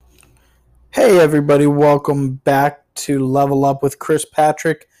Hey everybody, welcome back to Level Up with Chris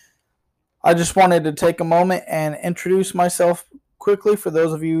Patrick. I just wanted to take a moment and introduce myself quickly for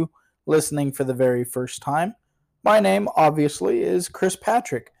those of you listening for the very first time. My name, obviously, is Chris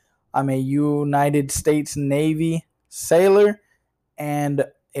Patrick. I'm a United States Navy sailor and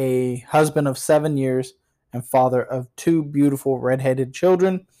a husband of 7 years and father of two beautiful redheaded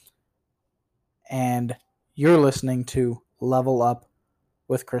children. And you're listening to Level Up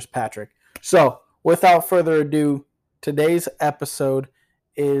with Chris Patrick. So, without further ado, today's episode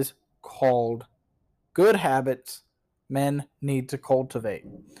is called Good Habits Men Need to Cultivate.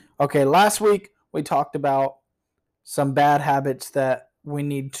 Okay, last week we talked about some bad habits that we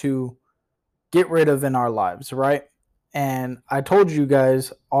need to get rid of in our lives, right? And I told you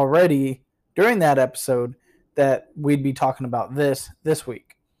guys already during that episode that we'd be talking about this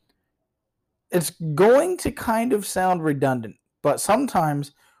week. It's going to kind of sound redundant, but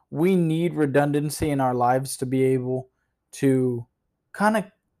sometimes we need redundancy in our lives to be able to kind of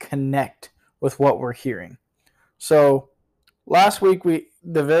connect with what we're hearing. So last week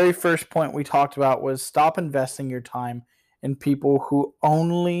the very first point we talked about was stop investing your time in people who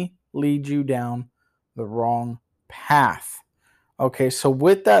only lead you down the wrong path. Okay, so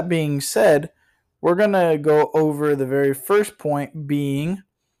with that being said, we're going to go over the very first point being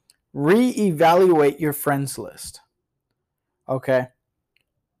reevaluate your friends list. Okay.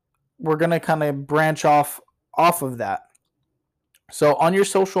 We're going to kind of branch off of that. So on your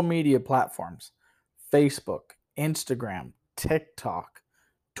social media platforms, Facebook, Instagram, TikTok,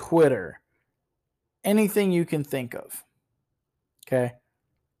 Twitter, anything you can think of. Okay.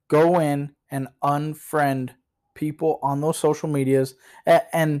 Go in and unfriend people on those social medias.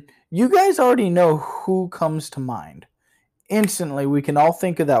 And you guys already know who comes to mind. Instantly, we can all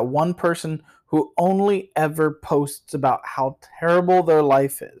think of that one person who only ever posts about how terrible their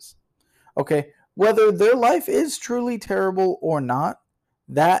life is. Okay, whether their life is truly terrible or not,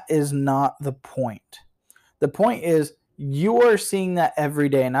 that is not the point. The point is you are seeing that every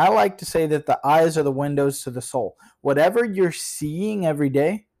day. And I like to say that the eyes are the windows to the soul. Whatever you're seeing every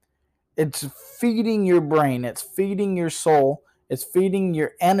day, it's feeding your brain, it's feeding your soul, it's feeding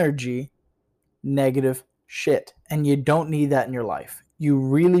your energy negative shit. And you don't need that in your life. You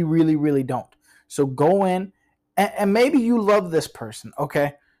really, really, really don't. So go in and maybe you love this person,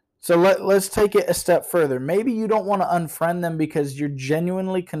 okay? So let's take it a step further. Maybe you don't want to unfriend them because you're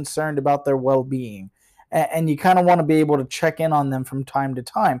genuinely concerned about their well-being and you kind of want to be able to check in on them from time to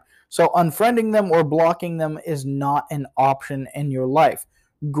time. So unfriending them or blocking them is not an option in your life.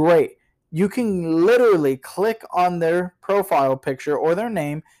 Great. You can literally click on their profile picture or their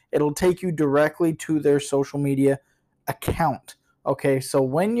name. It'll take you directly to their social media account. Okay, so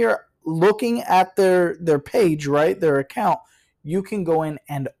when you're looking at their page, right, their account, you can go in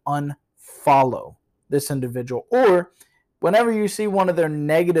and unfollow this individual. Or whenever you see one of their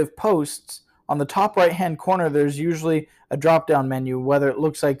negative posts, on the top right hand corner, there's usually a drop down menu, whether it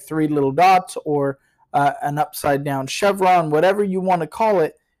looks like three little dots or an upside down chevron, whatever you want to call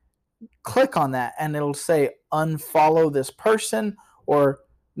it. Click on that and it'll say unfollow this person or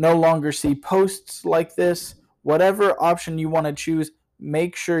no longer see posts like this. Whatever option you want to choose,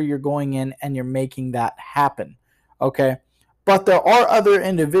 make sure you're going in and you're making that happen. Okay. But there are other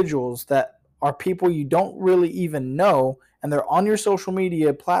individuals that are people you don't really even know, and they're on your social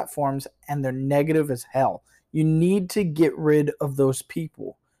media platforms and they're negative as hell. You need to get rid of those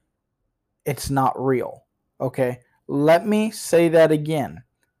people. It's not real. Okay. Let me say that again.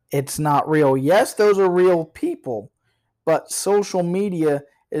 It's not real. Yes, those are real people, but social media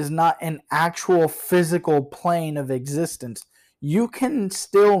is not an actual physical plane of existence. You can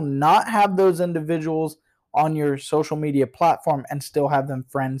still not have those individuals on your social media platform and still have them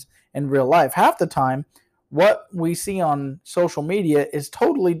friends in real life. Half the time, what we see on social media is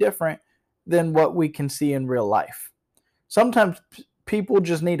totally different than what we can see in real life. Sometimes people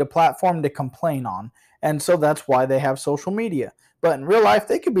just need a platform to complain on, and so that's why they have social media. But in real life,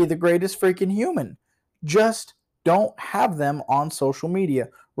 they could be the greatest freaking human. Just don't have them on social media.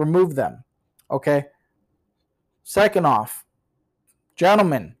 Remove them. Okay? Second off,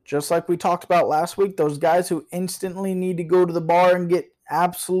 gentlemen, just like we talked about last week, those guys who instantly need to go to the bar and get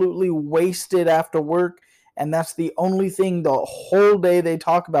absolutely wasted after work, and that's the only thing the whole day they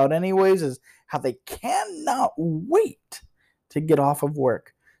talk about anyways, is how they cannot wait to get off of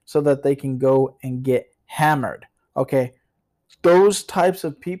work so that they can go and get hammered. Okay? Those types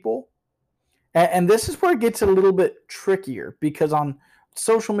of people, and this is where it gets a little bit trickier because on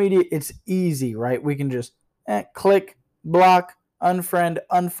social media it's easy, right? We can just click, block, unfriend,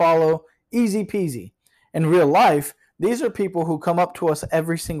 unfollow, easy peasy. In real life, these are people who come up to us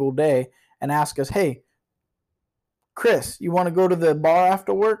every single day and ask us, hey, Chris, you want to go to the bar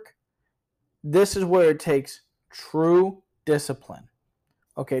after work? This is where it takes true discipline.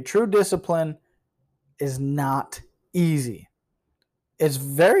 Okay, true discipline is not easy. It's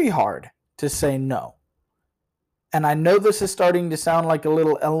very hard to say no. And I know this is starting to sound like a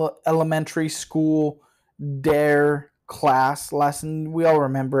little elementary school dare class lesson. We all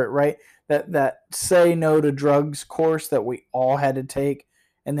remember it, right? That say no to drugs course that we all had to take,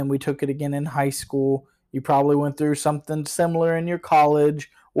 and then we took it again in high school. You probably went through something similar in your college,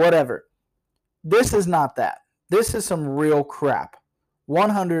 whatever. This is not that. This is some real crap.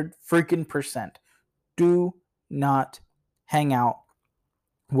 100 freaking percent. Do not hang out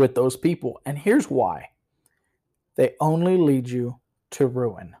with those people. And here's why. They only lead you to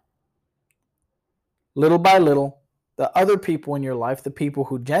ruin. Little by little, the other people in your life, the people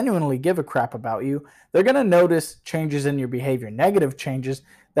who genuinely give a crap about you, they're going to notice changes in your behavior, negative changes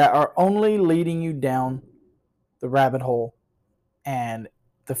that are only leading you down the rabbit hole. And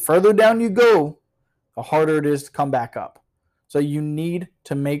the further down you go, the harder it is to come back up. So you need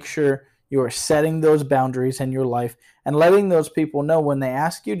to make sure you are setting those boundaries in your life and letting those people know when they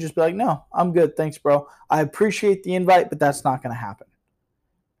ask you, just be like, no, I'm good. Thanks, bro. I appreciate the invite, but that's not going to happen.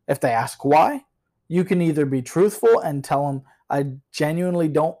 If they ask why, you can either be truthful and tell them, I genuinely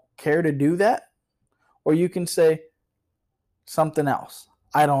don't care to do that, or you can say something else.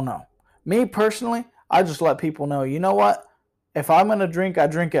 I don't know. Me personally, I just let people know, you know what? If I'm going to drink, I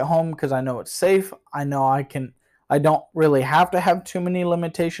drink at home because I know it's safe. I know I don't really have to have too many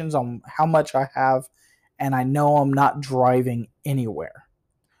limitations on how much I have, and I know I'm not driving anywhere.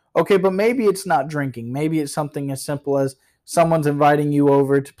 Okay, but maybe it's not drinking. Maybe it's something as simple as someone's inviting you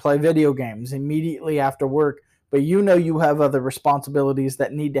over to play video games immediately after work, but you know you have other responsibilities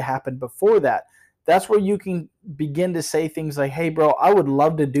that need to happen before that. That's where you can begin to say things like, hey, bro, I would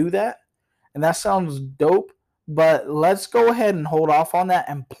love to do that. And that sounds dope, but let's go ahead and hold off on that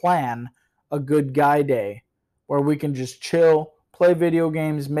and plan a good guy day where we can just chill, play video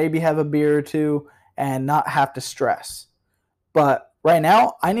games, maybe have a beer or two, and not have to stress. But right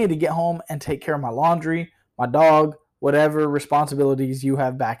now, I need to get home and take care of my laundry, my dog, whatever responsibilities you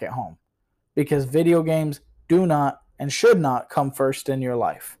have back at home. Because video games do not and should not come first in your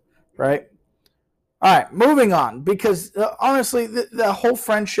life, right? All right, moving on. Because honestly, the whole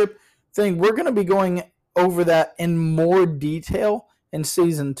friendship thing, we're going to be going over that in more detail in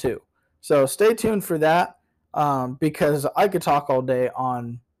season 2. So stay tuned for that because I could talk all day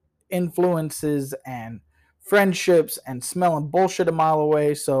on influences and friendships and smelling bullshit a mile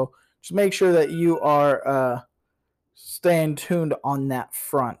away. So just make sure that you are staying tuned on that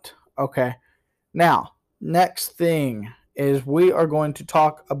front. Okay. Now, next thing is we are going to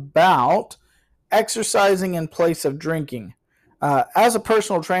talk about exercising in place of drinking. As a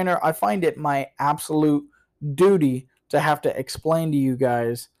personal trainer, I find it my absolute duty to have to explain to you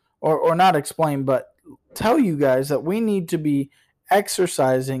guys, or not explain, but tell you guys that we need to be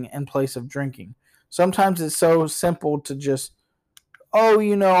exercising in place of drinking. Sometimes it's so simple to just, oh,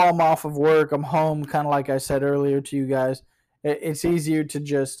 I'm off of work, I'm home, kind of like I said earlier to you guys. It's easier to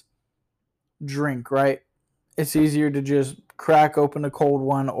just drink, right? It's easier to just crack open a cold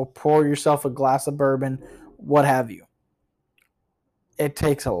one or pour yourself a glass of bourbon, what have you. It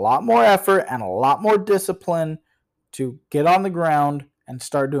takes a lot more effort and a lot more discipline to get on the ground and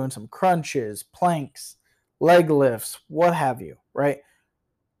start doing some crunches, planks, leg lifts, what have you, right?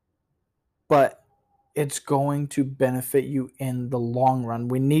 But it's going to benefit you in the long run.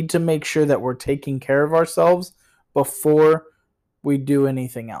 We need to make sure that we're taking care of ourselves before we do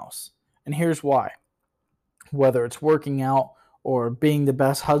anything else. And here's why. Whether it's working out or being the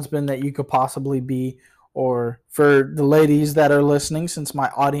best husband that you could possibly be, or for the ladies that are listening, since my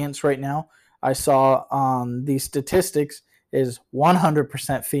audience right now, I saw the statistics is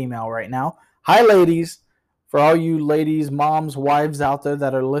 100% female right now. Hi, ladies. For all you ladies, moms, wives out there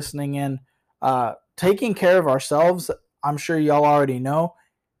that are listening in, taking care of ourselves, I'm sure y'all already know,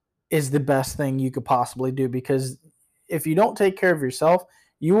 is the best thing you could possibly do, because if you don't take care of yourself,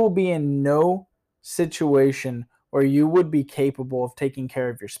 you will be in no situation where you would be capable of taking care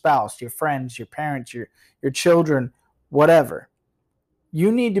of your spouse, your friends, your parents, your children, whatever.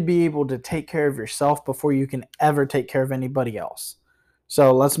 You need to be able to take care of yourself before you can ever take care of anybody else.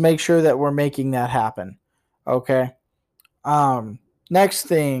 So let's make sure that we're making that happen. Okay. Next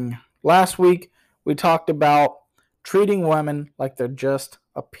thing, last week we talked about treating women like they're just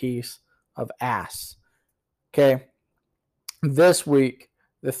a piece of ass. Okay. This week,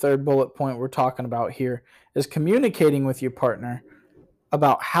 the third bullet point we're talking about here is communicating with your partner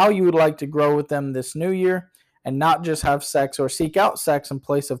about how you would like to grow with them this new year and not just have sex or seek out sex in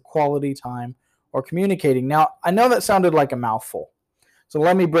place of quality time or communicating. Now, I know that sounded like a mouthful. So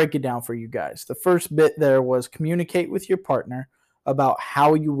let me break it down for you guys. The first bit there was communicate with your partner about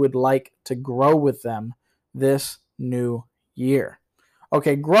how you would like to grow with them this new year.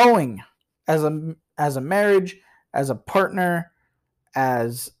 Okay, growing as a marriage, as a partner,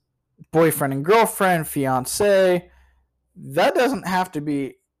 as boyfriend and girlfriend, fiance, that doesn't have to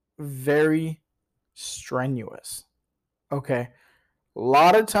be very strenuous. Okay. A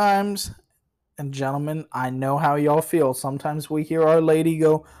lot of times, and gentlemen, I know how y'all feel. Sometimes we hear our lady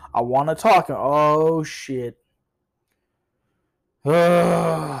go, I want to talk. Oh, shit.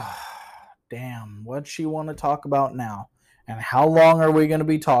 Ugh. Damn, what's she want to talk about now? And how long are we going to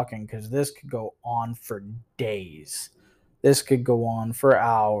be talking? Because this could go on for days. This could go on for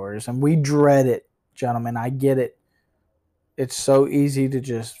hours. And we dread it, gentlemen. I get it. It's so easy to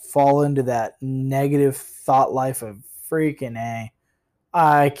just fall into that negative thought life of freaking A.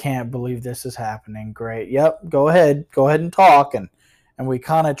 I can't believe this is happening. Great. Yep. Go ahead. Go ahead and talk. And we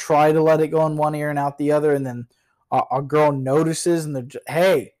kind of try to let it go in one ear and out the other. And then our girl notices and they're just,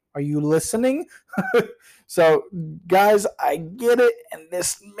 hey, are you listening? So, guys, I get it. And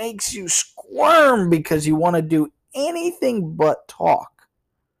this makes you squirm because you want to do anything but talk.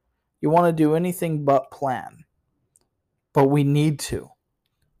 You want to do anything but plan. But we need to.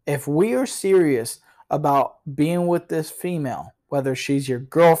 If we are serious about being with this female, whether she's your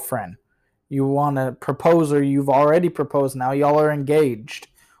girlfriend, you want to propose, or you've already proposed, now y'all are engaged,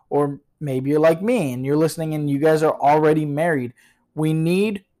 or maybe you're like me and you're listening and you guys are already married, we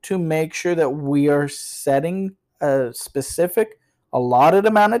need to make sure that we are setting a specific allotted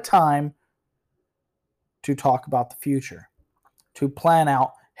amount of time to talk about the future, to plan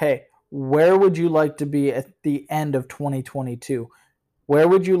out, hey, where would you like to be at the end of 2022? Where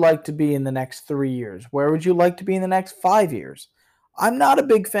would you like to be in the next 3 years? Where would you like to be in the next 5 years? I'm not a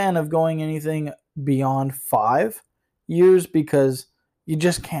big fan of going anything beyond 5 years because you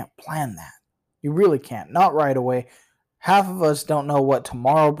just can't plan that. You really can't. Not right away. Half of us don't know what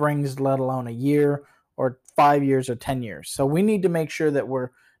tomorrow brings, let alone a year or 5 years or 10 years. So we need to make sure that we're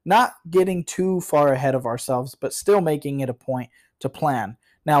not getting too far ahead of ourselves, but still making it a point to plan.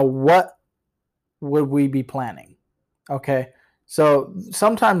 Now, what would we be planning? Okay. So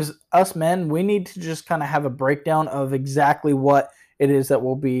sometimes us men, we need to just kind of have a breakdown of exactly what it is that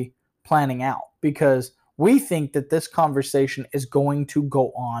we'll be planning out, because we think that this conversation is going to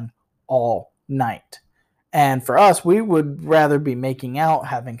go on all night. And for us, we would rather be making out,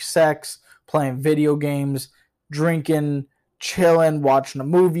 having sex, playing video games, drinking, chilling, watching a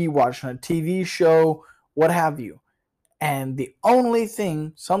movie, watching a TV show, what have you. And the only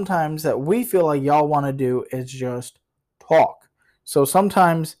thing sometimes that we feel like y'all want to do is just talk. So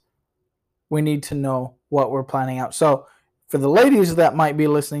sometimes we need to know what we're planning out. So for the ladies that might be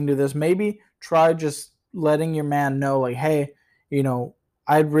listening to this, maybe try just letting your man know, like, hey,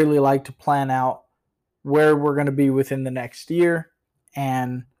 I'd really like to plan out where we're going to be within the next year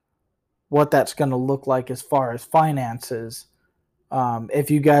and what that's going to look like as far as finances. If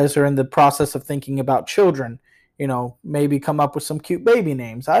you guys are in the process of thinking about children, maybe come up with some cute baby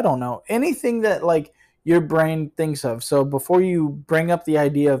names. I don't know. Anything that like your brain thinks of. So before you bring up the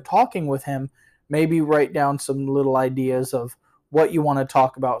idea of talking with him, maybe write down some little ideas of what you want to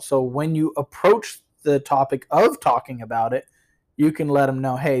talk about. So when you approach the topic of talking about it, you can let him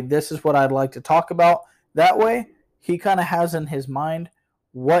know, hey, this is what I'd like to talk about. That way, he kind of has in his mind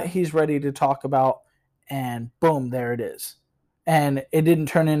what he's ready to talk about, and boom, there it is. And it didn't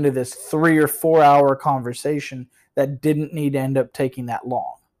turn into this 3 or 4 hour conversation that didn't need to end up taking that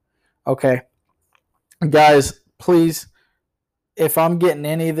long. Okay. Guys, please, if I'm getting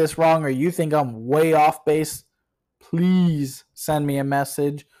any of this wrong or you think I'm way off base, please send me a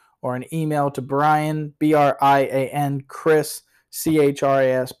message or an email to Brian, Brian, Chris,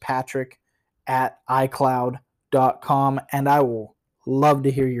 Chras, Patrick at iCloud.com, and I will love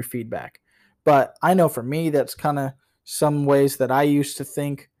to hear your feedback. But I know for me, that's kind of some ways that I used to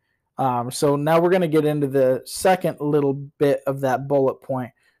think. So now we're going to get into the second little bit of that bullet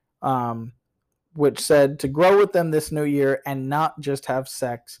point, which said to grow with them this new year and not just have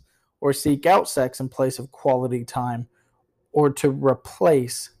sex or seek out sex in place of quality time or to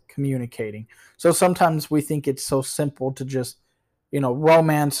replace communicating. So sometimes we think it's so simple to just,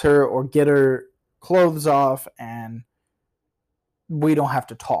 romance her or get her clothes off and we don't have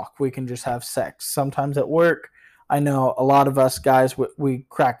to talk. We can just have sex. Sometimes at work, I know a lot of us guys, we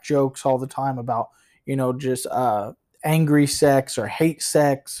crack jokes all the time about, just angry sex or hate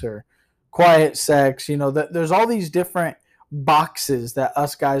sex or quiet sex. There's all these different boxes that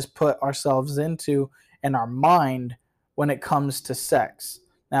us guys put ourselves into, and our mind when it comes to sex.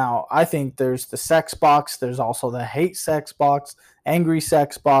 Now, I think there's the sex box, there's also the hate sex box, angry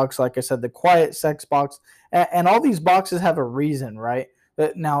sex box, like I said, the quiet sex box, and all these boxes have a reason, right?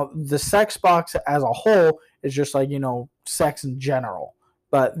 Now, the sex box as a whole is just like, sex in general.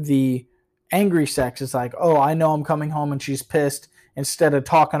 But the angry sex is like, oh, I know I'm coming home and she's pissed. Instead of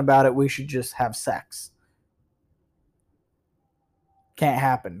talking about it, we should just have sex. Can't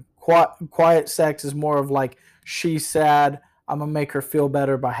happen. Quiet sex is more of like, she's sad, I'm going to make her feel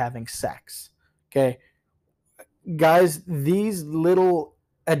better by having sex. Okay. Guys, these little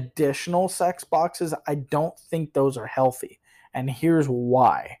additional sex boxes, I don't think those are healthy. And here's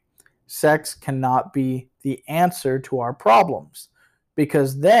why. Sex cannot be the answer to our problems,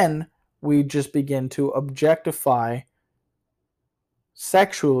 because then we just begin to objectify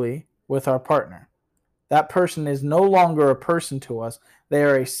sexually with our partner. That person is no longer a person to us. They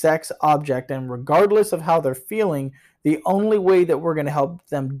are a sex object, and regardless of how they're feeling, the only way that we're going to help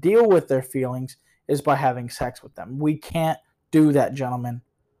them deal with their feelings is by having sex with them. We can't do that, gentlemen.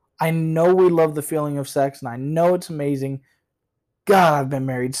 I know we love the feeling of sex, and I know it's amazing. God, I've been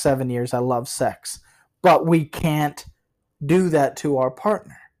married 7 years. I love sex. But we can't do that to our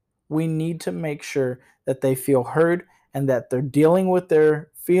partner. We need to make sure that they feel heard and that they're dealing with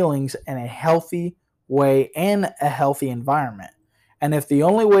their feelings in a healthy way and a healthy environment. And if the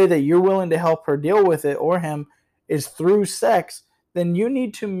only way that you're willing to help her deal with it or him is through sex, then you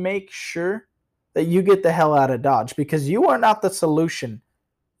need to make sure that you get the hell out of Dodge, because you are not the solution.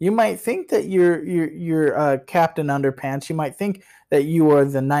 You might think that you're Captain Underpants. You might think that you are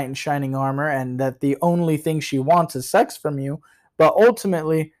the knight in shining armor and that the only thing she wants is sex from you. But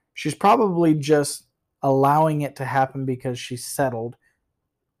ultimately, she's probably just allowing it to happen because she's settled.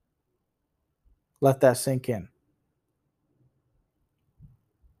 Let that sink in.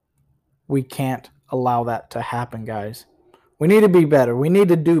 We can't allow that to happen, guys. We need to be better. We need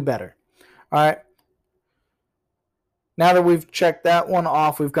to do better. All right. Now that we've checked that one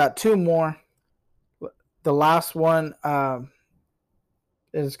off, we've got two more. The last one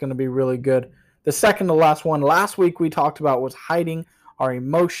is going to be really good. The second to last one, last week we talked about was hiding our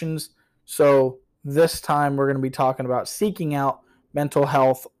emotions. So this time we're going to be talking about seeking out mental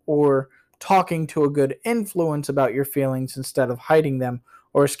health or talking to a good influence about your feelings instead of hiding them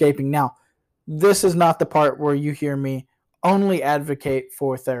or escaping. Now, this is not the part where you hear me only advocate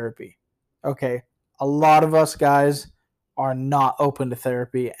for therapy. Okay. A lot of us guys are not open to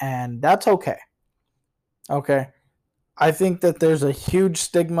therapy, and that's okay. Okay. I think that there's a huge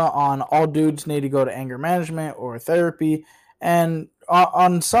stigma on all dudes need to go to anger management or therapy. And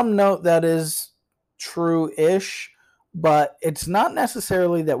on some note, that is true-ish, but it's not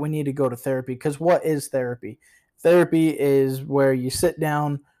necessarily that we need to go to therapy, because what is therapy? Therapy is where you sit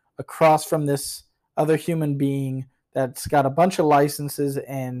down across from this other human being that's got a bunch of licenses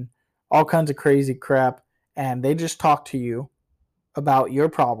and all kinds of crazy crap, and they just talk to you about your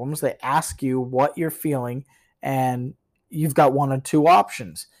problems. They ask you what you're feeling, and you've got one of two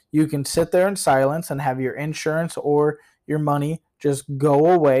options. You can sit there in silence and have your insurance or your money just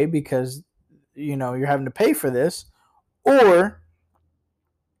go away because you're having to pay for this, or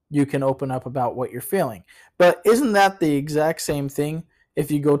you can open up about what you're feeling. But isn't that the exact same thing if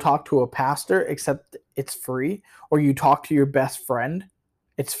you go talk to a pastor, except it's free, or you talk to your best friend?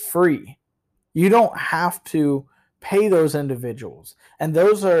 It's free. You don't have to pay those individuals. And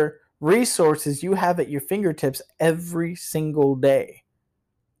those are resources you have at your fingertips every single day.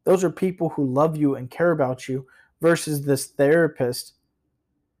 Those are people who love you and care about you versus this therapist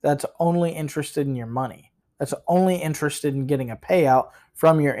that's only interested in your money, that's only interested in getting a payout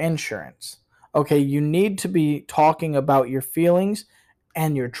from your insurance. Okay, you need to be talking about your feelings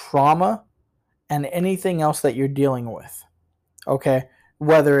and your trauma and anything else that you're dealing with. Okay,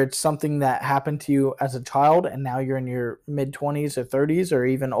 whether it's something that happened to you as a child and now you're in your mid 20s or 30s or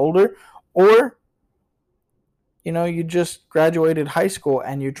even older, or you just graduated high school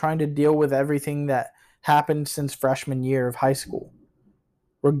and you're trying to deal with everything that happened since freshman year of high school.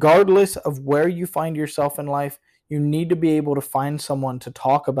 Regardless of where you find yourself in life, you need to be able to find someone to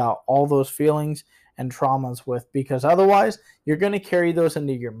talk about all those feelings and traumas with, because otherwise you're going to carry those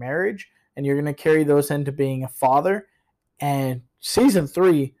into your marriage and you're going to carry those into being a father. And season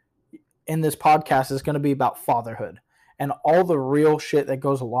 3 in this podcast is going to be about fatherhood and all the real shit that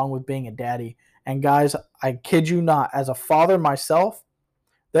goes along with being a daddy. And guys, I kid you not, as a father myself,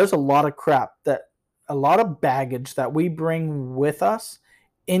 there's a lot of baggage that we bring with us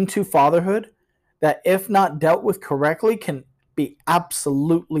into fatherhood that, if not dealt with correctly, can be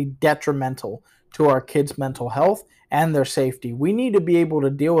absolutely detrimental to our kids' mental health and their safety. We need to be able to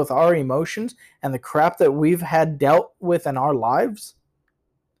deal with our emotions and the crap that we've had dealt with in our lives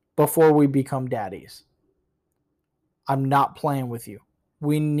before we become daddies. I'm not playing with you.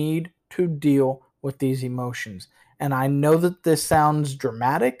 We need to deal with these emotions. And I know that this sounds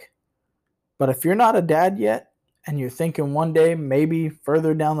dramatic, but if you're not a dad yet and you're thinking one day, maybe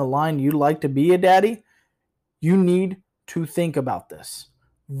further down the line, you'd like to be a daddy, you need to think about this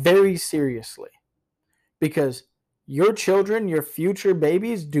very seriously, because your children, your future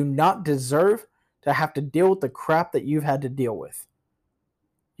babies, do not deserve to have to deal with the crap that you've had to deal with.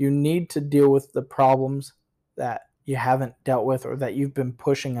 You need to deal with the problems that you haven't dealt with or that you've been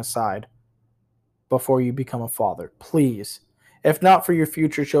pushing aside before you become a father. Please. If not for your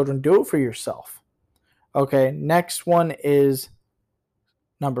future children, do it for yourself. Okay, next one is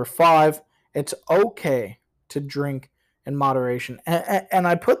number 5. It's okay to drink in moderation. And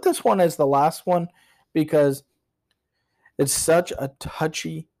I put this one as the last one because it's such a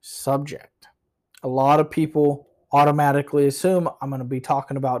touchy subject. A lot of people automatically assume I'm going to be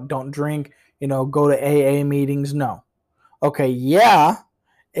talking about don't drink, go to AA meetings. No. Okay, yeah,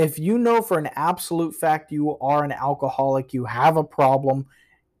 if you know for an absolute fact you are an alcoholic, you have a problem,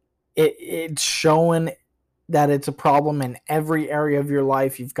 it's showing that it's a problem in every area of your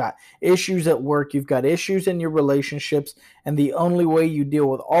life. You've got issues at work, you've got issues in your relationships, and the only way you deal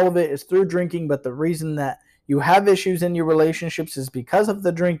with all of it is through drinking. But the reason that you have issues in your relationships is because of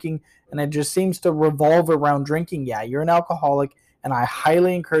the drinking, and it just seems to revolve around drinking. Yeah, you're an alcoholic, and I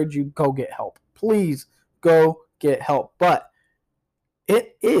highly encourage you, go get help. Please go get help. But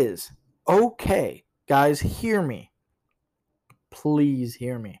it is okay, guys, hear me. Please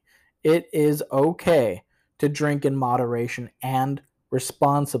hear me. It is okay to drink in moderation and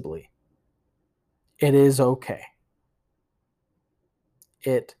responsibly. It is okay.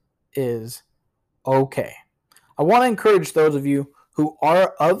 It is okay. I want to encourage those of you who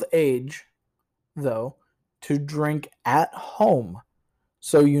are of age, though, to drink at home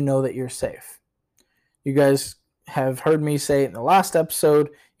so you know that you're safe. You guys have heard me say it in the last episode.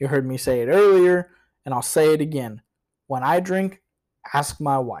 You heard me say it earlier, and I'll say it again. When I drink, ask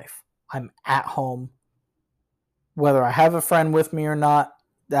my wife. I'm at home. Whether I have a friend with me or not,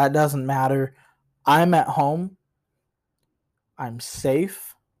 that doesn't matter. I'm at home. I'm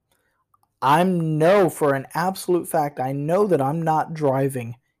safe. I know for an absolute fact, I know that I'm not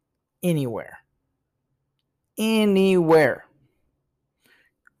driving anywhere. Anywhere.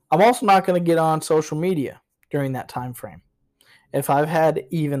 I'm also not going to get on social media during that time frame. If I've had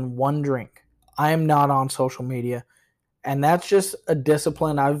even one drink, I am not on social media. And that's just a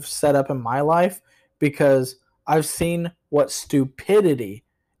discipline I've set up in my life because I've seen what stupidity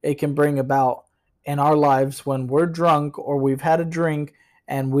it can bring about in our lives when we're drunk or we've had a drink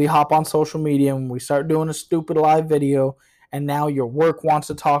and we hop on social media and we start doing a stupid live video, and now your work wants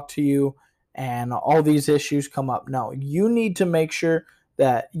to talk to you and all these issues come up. No, you need to make sure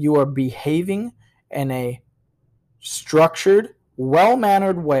that you are behaving in a structured,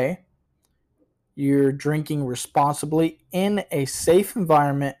 well-mannered way. You're drinking responsibly in a safe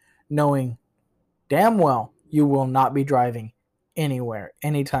environment, knowing damn well you will not be driving anywhere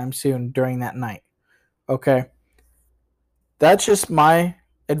anytime soon during that night. Okay? That's just my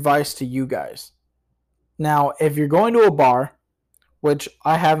advice to you guys. Now, if you're going to a bar, which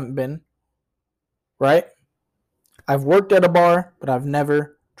I haven't been, right? I've worked at a bar, but I've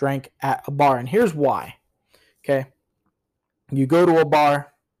never drank at a bar. And here's why. Okay? You go to a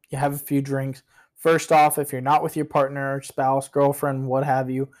bar, you have a few drinks. First off, if you're not with your partner, spouse, girlfriend, what have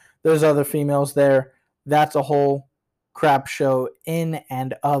you, there's other females there. That's a whole crap show in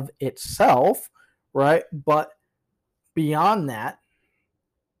and of itself, right? But beyond that,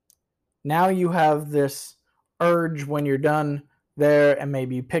 now you have this urge when you're done there and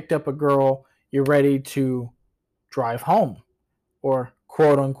maybe you picked up a girl, you're ready to drive home or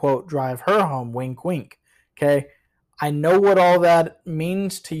quote unquote drive her home, wink, wink. Okay? I know what all that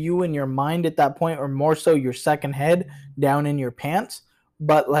means to you in your mind at that point, or more so your second head down in your pants.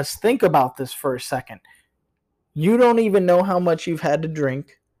 But let's think about this for a second. You don't even know how much you've had to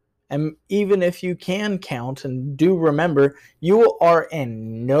drink. And even if you can count and do remember, you are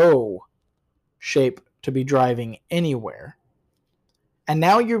in no shape to be driving anywhere. And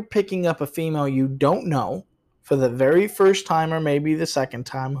now you're picking up a female you don't know for the very first time or maybe the second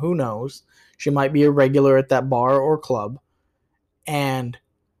time, who knows. She might be a regular at that bar or club. And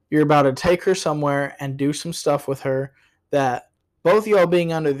you're about to take her somewhere and do some stuff with her that both y'all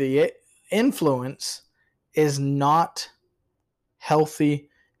being under the influence is not healthy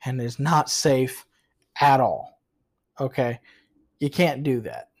and is not safe at all. Okay? You can't do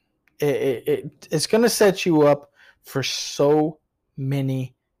that. It's going to set you up for so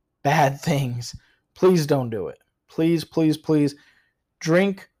many bad things. Please don't do it. Please, please, please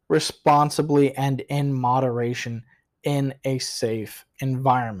drink responsibly and in moderation in a safe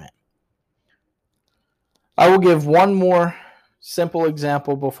environment. I will give one more simple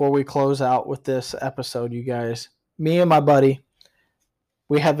example before we close out with this episode, you guys. Me and my buddy,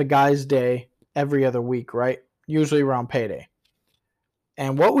 we have a guy's day every other week, right? Usually around payday.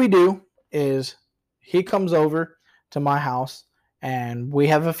 And what we do is he comes over to my house and we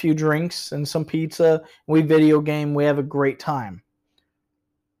have a few drinks and some pizza. We video game. We have a great time.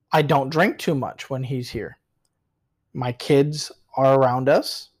 I don't drink too much when he's here. My kids are around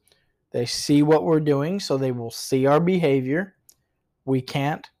us. They see what we're doing, so they will see our behavior. We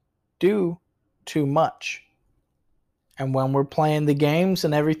can't do too much. And when we're playing the games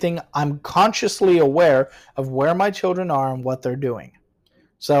and everything, I'm consciously aware of where my children are and what they're doing.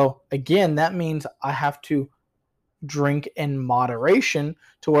 So again, that means I have to drink in moderation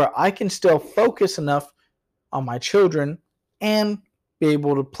to where I can still focus enough on my children and be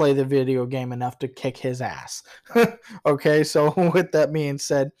able to play the video game enough to kick his ass. Okay, so with that being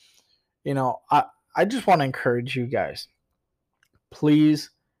said, I just want to encourage you guys.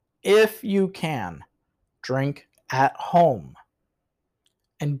 Please, if you can, drink at home.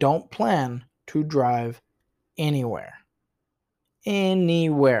 And don't plan to drive anywhere.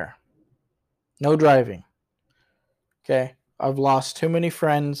 Anywhere. No driving. Okay? I've lost too many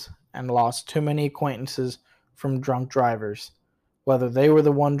friends and lost too many acquaintances from drunk drivers, whether they were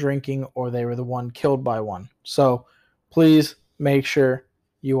the one drinking or they were the one killed by one. So please make sure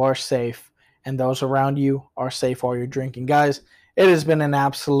you are safe and those around you are safe while you're drinking. Guys, it has been an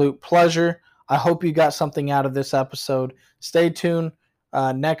absolute pleasure. I hope you got something out of this episode. Stay tuned.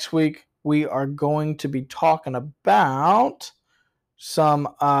 Next week, we are going to be talking about some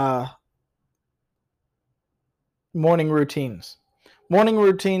morning routines. Morning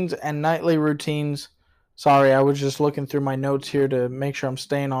routines and nightly routines. Sorry, I was just looking through my notes here to make sure I'm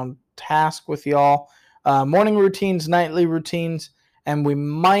staying on task with y'all. Morning routines, nightly routines, and we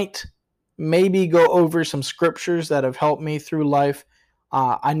might maybe go over some scriptures that have helped me through life.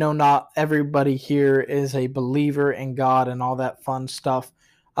 I know not everybody here is a believer in God and all that fun stuff.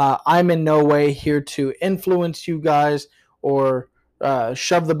 I'm in no way here to influence you guys or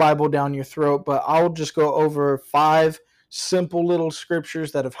shove the Bible down your throat, but I'll just go over 5 simple little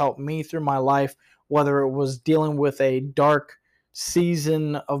scriptures that have helped me through my life, whether it was dealing with a dark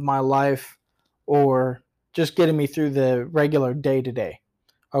season of my life or just getting me through the regular day-to-day.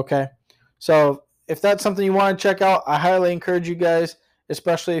 Okay? So if that's something you want to check out, I highly encourage you guys,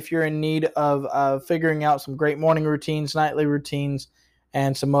 especially if you're in need of figuring out some great morning routines, nightly routines,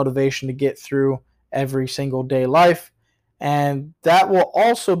 and some motivation to get through every single day life. And that will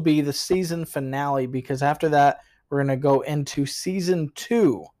also be the season finale, because after that, we're going to go into season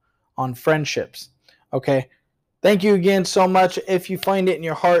 2 on friendships. Okay. Thank you again so much. If you find it in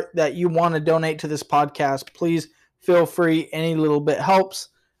your heart that you want to donate to this podcast, please feel free. Any little bit helps.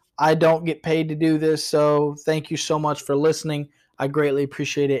 I don't get paid to do this, so thank you so much for listening. I greatly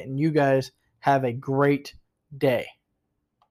appreciate it, and you guys have a great day.